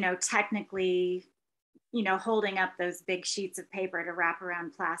just, technically, holding up those big sheets of paper to wrap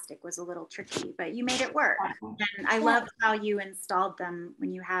around plastic was a little tricky, but you made it work. And I loved how you installed them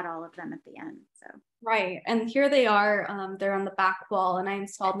when you had all of them at the end. So right, and here they are. They're on the back wall, and I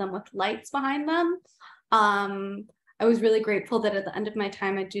installed them with lights behind them. I was really grateful that at the end of my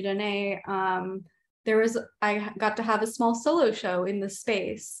time at Dieu Donné, I got to have a small solo show in the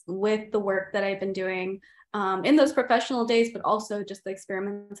space with the work that I've been doing in those professional days, but also just the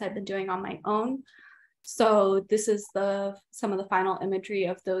experiments I've been doing on my own. So this is some of the final imagery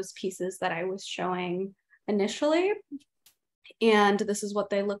of those pieces that I was showing initially. And this is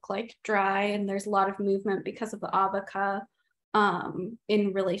what they look like dry. And there's a lot of movement because of the abaca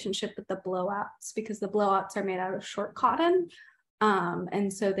in relationship with the blowouts, because the blowouts are made out of short cotton.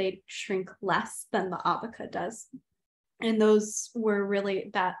 And so they shrink less than the abaca does. And those were really,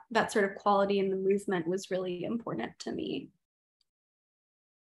 that sort of quality in the movement was really important to me.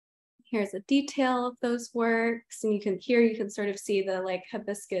 Here's a detail of those works, and you can sort of see the like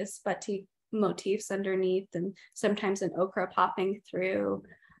hibiscus batik motifs underneath, and sometimes an ochre popping through,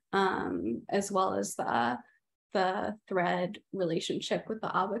 as well as the thread relationship with the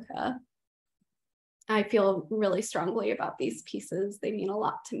abaca. I feel really strongly about these pieces. They mean a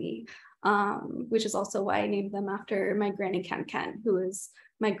lot to me, which is also why I named them after my Granny Ken Ken, who is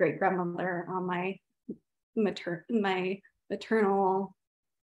my great grandmother on my maternal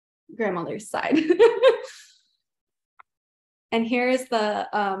grandmother's side. And here's the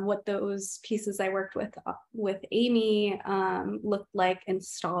what those pieces I worked with Amy looked like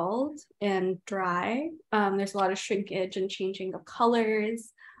installed and dry. There's a lot of shrinkage and changing of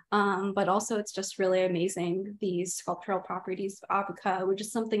colors, but also it's just really amazing, these sculptural properties of abaca, which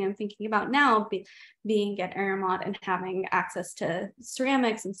is something I'm thinking about now, being at Aramont and having access to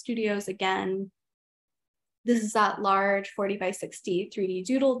ceramics and studios again. This is that large 40 by 60 3D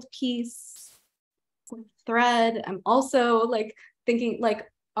doodled piece with thread. I'm also like thinking, like,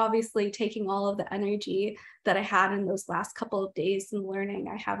 obviously taking all of the energy that I had in those last couple of days and learning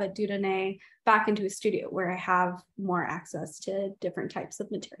I have at Dieu Donné back into a studio where I have more access to different types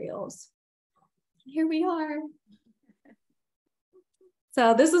of materials. Here we are.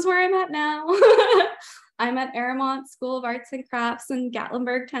 So this is where I'm at now. I'm at Aramont School of Arts and Crafts in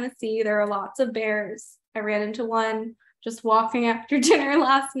Gatlinburg, Tennessee. There are lots of bears. I ran into one just walking after dinner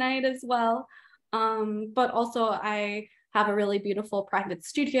last night as well. But also I have a really beautiful private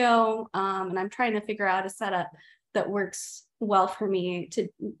studio, and I'm trying to figure out a setup that works well for me to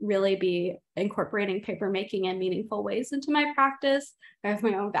really be incorporating paper making in meaningful ways into my practice. I have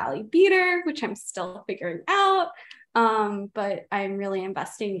my own Valley beater, which I'm still figuring out, but I'm really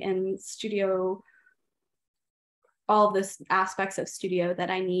investing in studio, all this aspects of studio that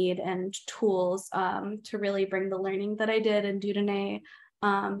I need and tools to really bring the learning that I did in Dieu Donné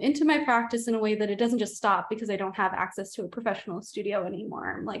into my practice in a way that it doesn't just stop because I don't have access to a professional studio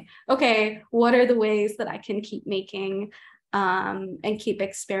anymore. I'm like, okay, what are the ways that I can keep making and keep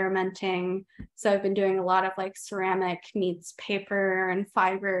experimenting? So I've been doing a lot of like ceramic meets paper and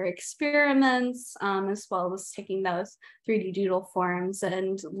fiber experiments, as well as taking those 3D doodle forms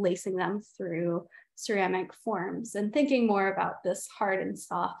and lacing them through ceramic forms and thinking more about this hard and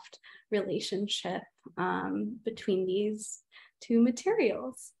soft relationship between these two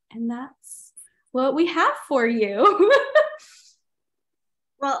materials. And that's what we have for you.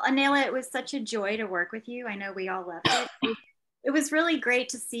 Well, Anela, it was such a joy to work with you. I know we all loved it. It was really great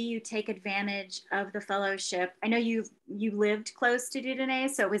to see you take advantage of the fellowship. I know you lived close to Dieu Donné,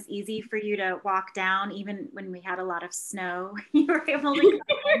 so it was easy for you to walk down, even when we had a lot of snow. You were able to come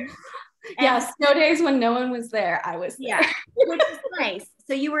in. Yeah, snow days when no one was there, I was there. Yeah, which is nice.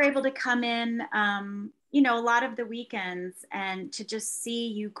 So you were able to come in, you know, a lot of the weekends, and to just see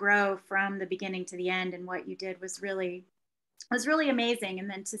you grow from the beginning to the end, and what you did was really amazing. And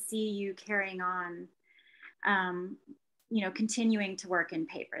then to see you carrying on, you know, continuing to work in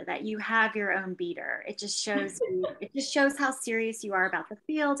paper, that you have your own beater. It just shows how serious you are about the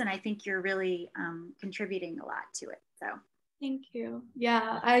field, and I think you're really contributing a lot to it. So. Thank you.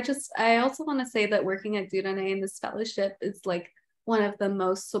 Yeah, I also want to say that working at Dieu Donné in this fellowship is like one of the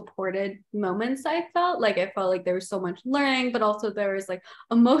most supported moments I felt. Like I felt like there was so much learning, but also there was like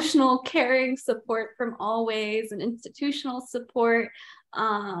emotional, caring support from all ways and institutional support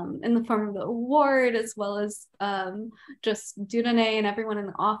in the form of the award, as well as just Dieu Donné and everyone in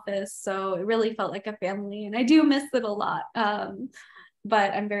the office. So it really felt like a family, and I do miss it a lot.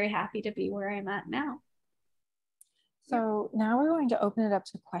 But I'm very happy to be where I'm at now. So now we're going to open it up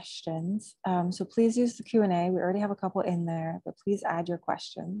to questions. So please use the Q&A. We already have a couple in there, but please add your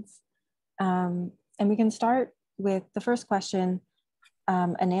questions. And we can start with the first question.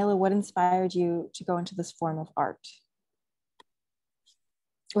 Anela, what inspired you to go into this form of art?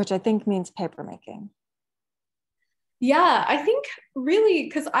 Which I think means papermaking. Yeah, I think really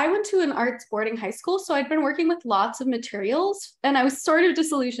because I went to an arts boarding high school, so I'd been working with lots of materials, and I was sort of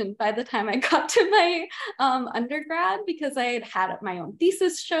disillusioned by the time I got to my undergrad, because I had had my own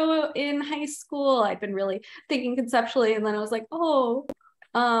thesis show in high school. I'd been really thinking conceptually, and then I was like, oh,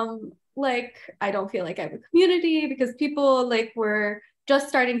 like I don't feel like I have a community, because people like were just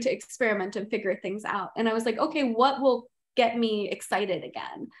starting to experiment and figure things out. And I was like, okay, what will get me excited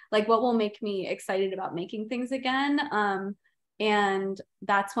again? Like what will make me excited about making things again? And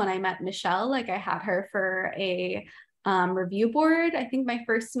that's when I met Michelle. Like I had her for a review board, I think my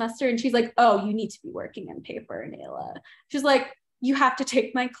first semester, and she's like, oh, you need to be working in paper, Anela. She's like, you have to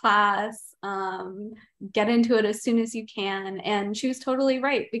take my class, get into it as soon as you can. And she was totally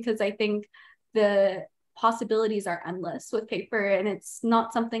right, because I think the possibilities are endless with paper, and it's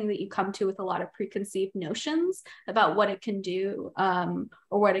not something that you come to with a lot of preconceived notions about what it can do or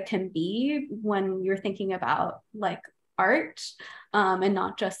what it can be when you're thinking about like art, and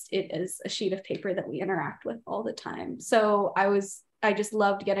not just it as a sheet of paper that we interact with all the time. So I just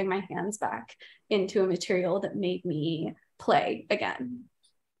loved getting my hands back into a material that made me play again.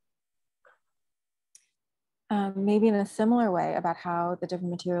 Maybe in a similar way about how the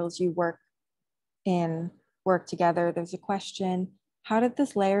different materials you work together. There's a question, How did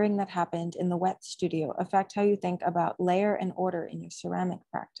this layering that happened in the wet studio affect how you think about layer and order in your ceramic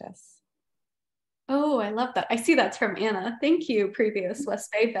practice? Oh, I love that. I see that's from Anna. Thank you, previous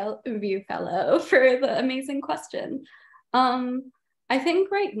West Bay View Fellow, for the amazing question. I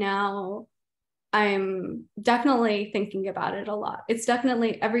think right now I'm definitely thinking about it a lot. It's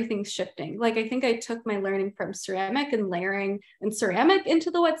definitely, everything's shifting. Like, I think I took my learning from ceramic and layering and ceramic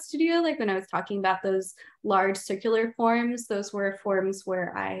into the wet studio. Like when I was talking about those large circular forms, those were forms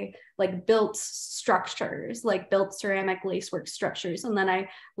where I like built structures, like built ceramic lacework structures. And then I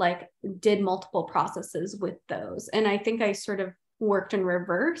like did multiple processes with those. And I think I sort of worked in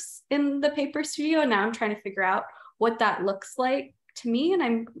reverse in the paper studio. And now I'm trying to figure out what that looks like to me, and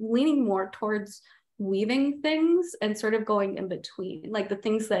I'm leaning more towards weaving things and sort of going in between, like the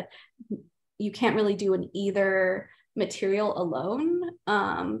things that you can't really do in either material alone,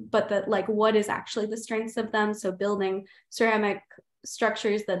 but that like what is actually the strengths of them. So building ceramic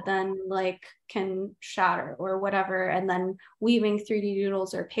structures that then like can shatter or whatever, and then weaving 3D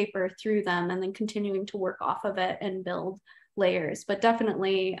doodles or paper through them, and then continuing to work off of it and build layers. But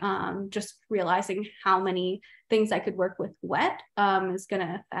definitely just realizing how many things I could work with wet is going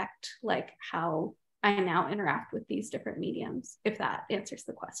to affect like how I now interact with these different mediums, if that answers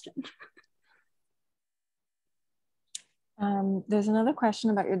the question. There's another question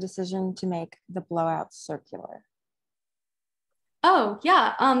about your decision to make the blowout circular. Oh,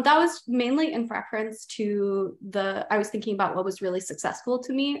 yeah. That was mainly in reference to I was thinking about what was really successful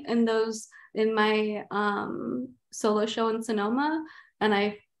to me in my solo show in Sonoma. And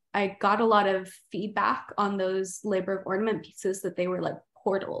I got a lot of feedback on those labor of ornament pieces, that they were like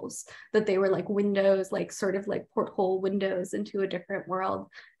portals, that they were like windows, like sort of like porthole windows into a different world.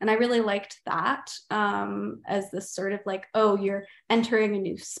 And I really liked that as this sort of like, oh, you're entering a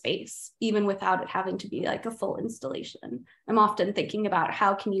new space, even without it having to be like a full installation. I'm often thinking about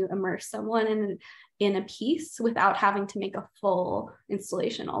how can you immerse someone in a piece without having to make a full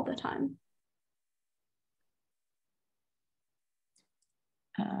installation all the time.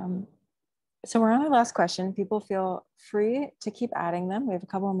 So we're on our last question. People feel free to keep adding them. We have a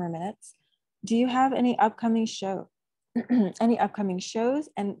couple more minutes. Do you have any upcoming any upcoming shows,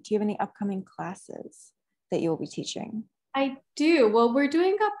 and do you have any upcoming classes that you will be teaching? I do. Well, we're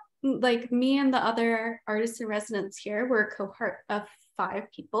doing like me and the other artists in residence here, we're a cohort of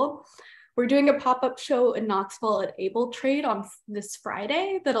 5 people. We're doing a pop-up show in Knoxville at Able Trade on this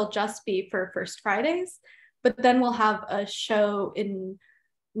Friday that'll just be for First Fridays. But then we'll have a show in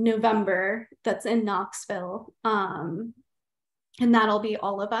November that's in Knoxville. And that'll be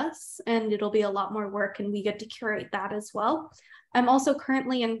all of us, and it'll be a lot more work, and we get to curate that as well. I'm also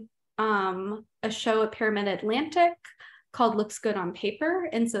currently in a show at Pyramid Atlantic called Looks Good on Paper.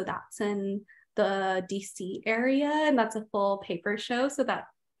 And so that's in the DC area, and that's a full paper show. So that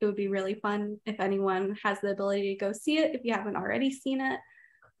it would be really fun if anyone has the ability to go see it, if you haven't already seen it.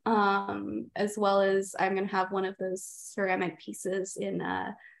 As well as I'm going to have one of those ceramic pieces in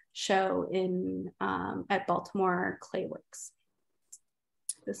a show at Baltimore Clayworks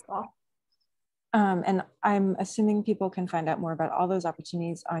this fall. And I'm assuming people can find out more about all those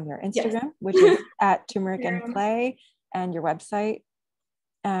opportunities on your Instagram, yes, which is at Turmeric and Clay, and your website.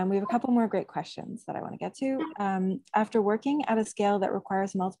 We have a couple more great questions that I want to get to. After working at a scale that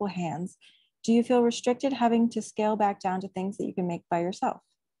requires multiple hands, do you feel restricted having to scale back down to things that you can make by yourself?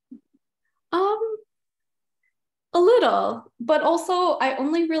 A little, but also I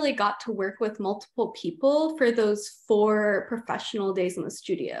only really got to work with multiple people for those 4 professional days in the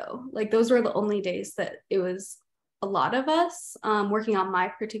studio. Like those were the only days that it was a lot of us working on my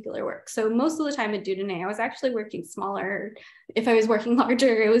particular work. So most of the time at Dieu Donné, I was actually working smaller. If I was working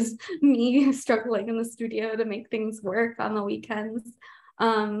larger, it was me struggling in the studio to make things work on the weekends.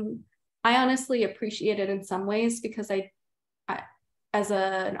 I honestly appreciate it in some ways because I as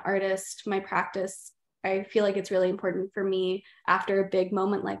an artist, my practice, I feel like it's really important for me after a big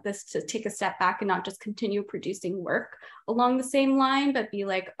moment like this to take a step back and not just continue producing work along the same line, but be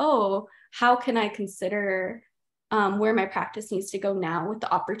like, oh, how can I consider where my practice needs to go now with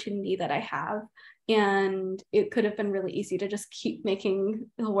the opportunity that I have? And it could have been really easy to just keep making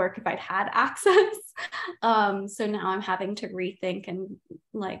the work if I'd had access. So now I'm having to rethink and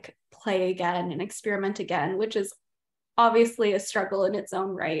like play again and experiment again, which is obviously a struggle in its own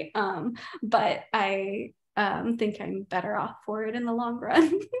right. But I think I'm better off for it in the long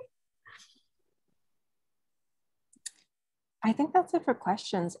run. I think that's it for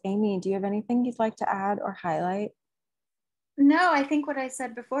questions. Amy, do you have anything you'd like to add or highlight? No, I think what I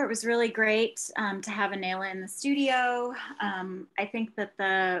said before, it was really great to have Anela in the studio. I think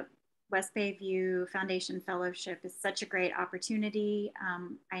that West Bayview Foundation Fellowship is such a great opportunity.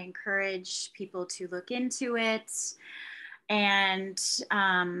 I encourage people to look into it. And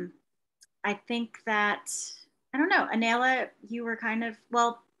I think that, I don't know, Anela, you were kind of,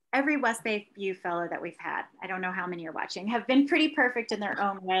 well, every West Bayview fellow that we've had, I don't know how many are watching, have been pretty perfect in their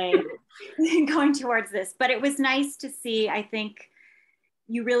own way going towards this. But it was nice to see, I think,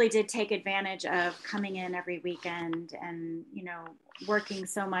 you really did take advantage of coming in every weekend and, you know, working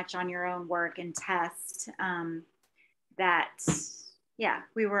so much on your own work and test that, yeah,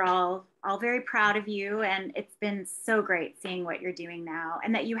 we were all very proud of you. And it's been so great seeing what you're doing now,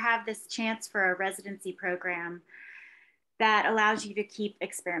 and that you have this chance for a residency program that allows you to keep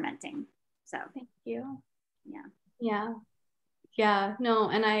experimenting. So thank you. Yeah. No,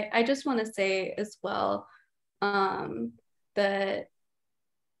 and I just want to say as well that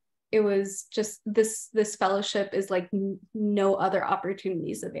it was just this fellowship is like no other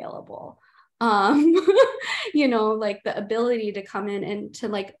opportunities available. You know, like the ability to come in and to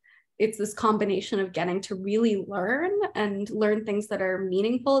like, it's this combination of getting to really learn things that are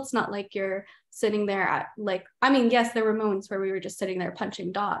meaningful. It's not like you're sitting there at like, I mean, yes, there were moments where we were just sitting there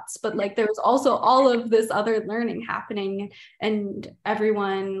punching dots, but like there was also all of this other learning happening, and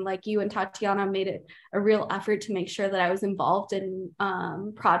everyone like you and Tatiana made it a real effort to make sure that I was involved in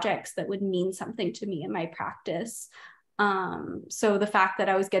projects that would mean something to me in my practice. So the fact that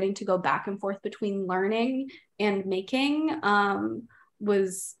I was getting to go back and forth between learning and making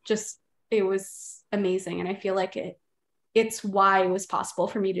was just, it was amazing. And I feel like it's why it was possible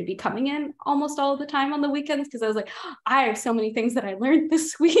for me to be coming in almost all the time on the weekends, because I was like, oh, I have so many things that I learned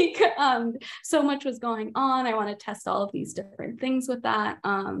this week. So much was going on. I want to test all of these different things with that.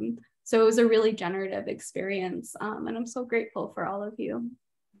 So it was a really generative experience. And I'm so grateful for all of you.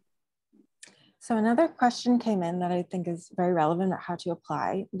 So another question came in that I think is very relevant about how to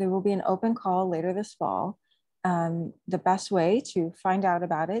apply. There will be an open call later this fall. The best way to find out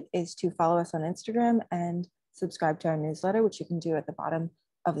about it is to follow us on Instagram and subscribe to our newsletter, which you can do at the bottom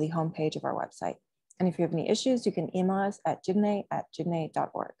of the homepage of our website. And if you have any issues, you can email us at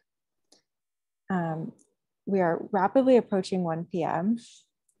dieuDonné@dieuDonné.org. We are rapidly approaching 1 p.m.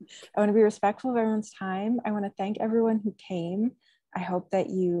 I want to be respectful of everyone's time. I want to thank everyone who came. I hope that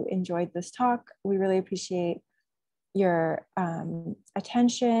you enjoyed this talk. We really appreciate your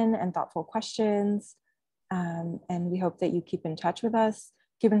attention and thoughtful questions. And we hope that you keep in touch with us,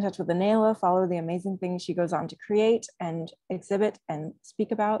 keep in touch with Anela, follow the amazing things she goes on to create and exhibit and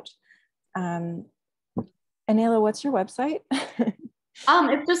speak about. Anela, what's your website?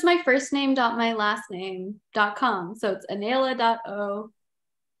 It's just my first name dot my last name.com. So it's Anela.O,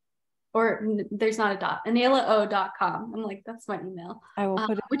 or there's not a dot, AnelaO.com. I'm like, that's my email. I will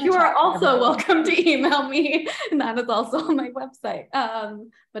put it which you are also welcome to email me, and that is also on my website.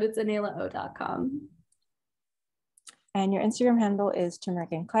 But it's AnelaO.com. And your Instagram handle is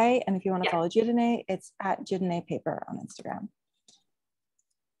turmeric and clay. And if you want to follow Dieu Donné, it's at Dieu Donné Paper on Instagram.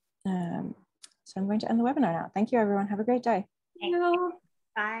 So I'm going to end the webinar now. Thank you, everyone. Have a great day. Thank you.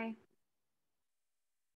 Bye.